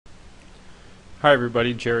Hi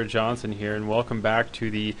everybody, Jared Johnson here, and welcome back to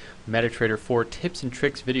the MetaTrader 4 Tips and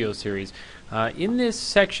Tricks video series. In this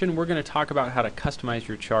section, we're going to talk about how to customize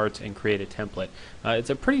your charts and create a template. It's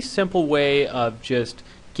a pretty simple way of just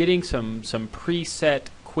getting some preset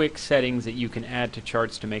quick settings that you can add to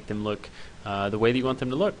charts to make them look the way that you want them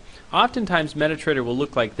to look. Oftentimes, MetaTrader will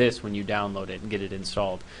look like this when you download it and get it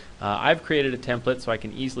installed. I've created a template so I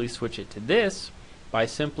can easily switch it to this by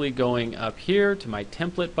simply going up here to my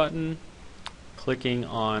template button, clicking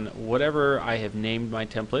on whatever I have named my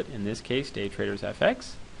template, in this case Day Traders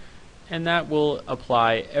FX, and that will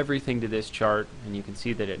apply everything to this chart, and you can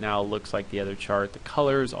see that it now looks like the other chart, the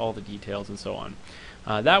colors, all the details, and so on.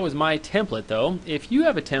 That was my template though. If you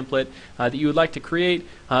have a template that you would like to create,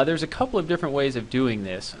 there's a couple of different ways of doing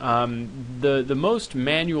this. The most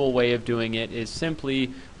manual way of doing it is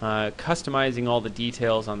simply customizing all the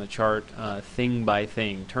details on the chart thing by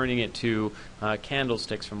thing, turning it to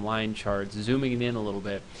candlesticks from line charts, zooming it in a little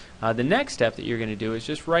bit. The next step that you're going to do is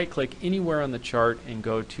just right click anywhere on the chart and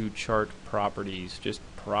go to chart properties, just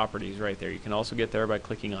properties right there. You can also get there by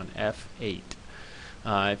clicking on F8.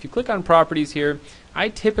 If you click on properties here, I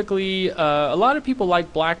typically, a lot of people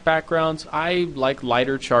like black backgrounds. I like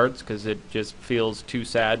lighter charts because it just feels too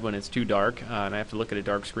sad when it's too dark and I have to look at a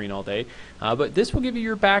dark screen all day. But this will give you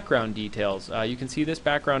your background details. You can see this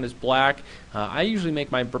background is black. I usually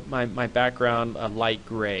make my background light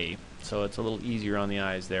gray, so it's a little easier on the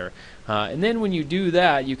eyes there. And then when you do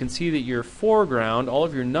that, you can see that your foreground, all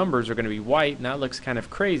of your numbers are going to be white, and that looks kind of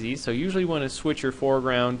crazy. So you usually want to switch your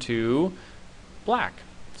foreground to black,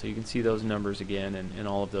 so you can see those numbers again and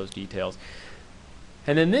all of those details.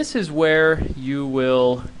 And then this is where you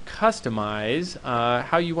will customize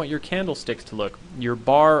how you want your candlesticks to look. Your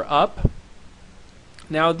bar up.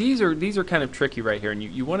 Now these are kind of tricky right here, and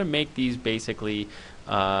you want to make these basically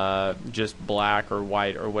just black or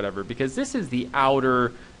white or whatever, because this is the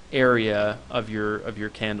outer area of your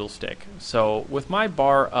candlestick. So with my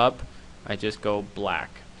bar up, I just go black.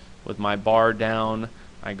 With my bar down,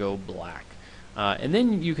 I go black. And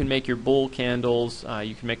then you can make your bull candles.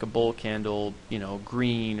 You can make a bull candle,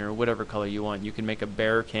 green or whatever color you want. You can make a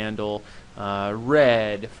bear candle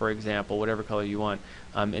red, for example, whatever color you want.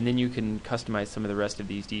 And then you can customize some of the rest of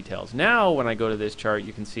these details. Now, when I go to this chart,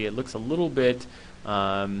 you can see it looks a little bit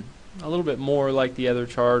more like the other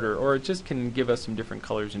chart, or it just can give us some different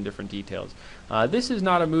colors and different details. This is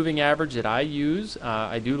not a moving average that I use.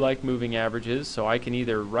 I do like moving averages, so I can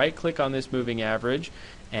either right-click on this moving average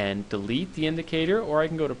and delete the indicator, or I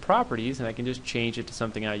can go to properties and I can just change it to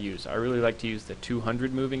something I use. I really like to use the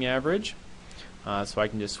 200 moving average, so I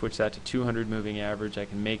can just switch that to 200 moving average. I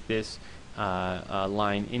can make this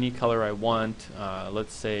line any color I want.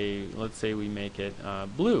 Let's say we make it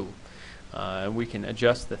blue. We can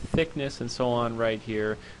adjust the thickness and so on right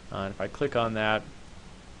here. If I click on that,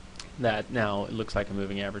 now it looks like a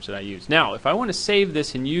moving average that I use. Now, if I want to save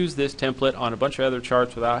this and use this template on a bunch of other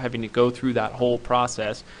charts without having to go through that whole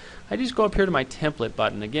process, I just go up here to my template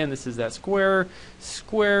button. Again, this is that square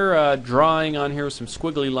drawing on here with some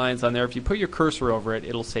squiggly lines on there. If you put your cursor over it,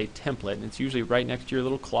 it'll say template, and it's usually right next to your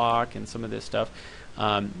little clock and some of this stuff.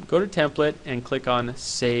 Go to template and click on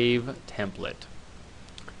save template.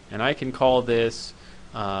 And I can call this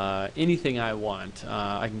anything I want.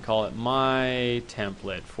 I can call it my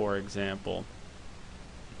template, for example.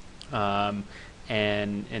 And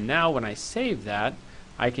now when I save that,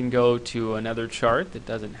 I can go to another chart that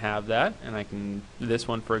doesn't have that, and I can, this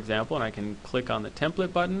one for example, and I can click on the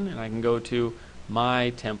template button and I can go to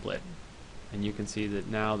my template. And you can see that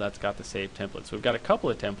now that's got the save template. So we've got a couple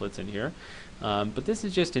of templates in here. But this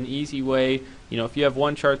is just an easy way. If you have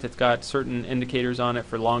one chart that's got certain indicators on it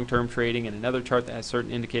for long-term trading and another chart that has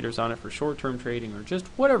certain indicators on it for short-term trading, or just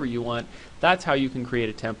whatever you want, that's how you can create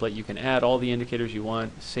a template. You can add all the indicators you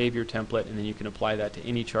want, save your template, and then you can apply that to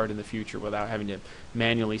any chart in the future without having to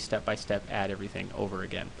manually, step-by-step, add everything over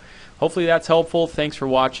again. Hopefully that's helpful. Thanks for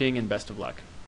watching, and best of luck.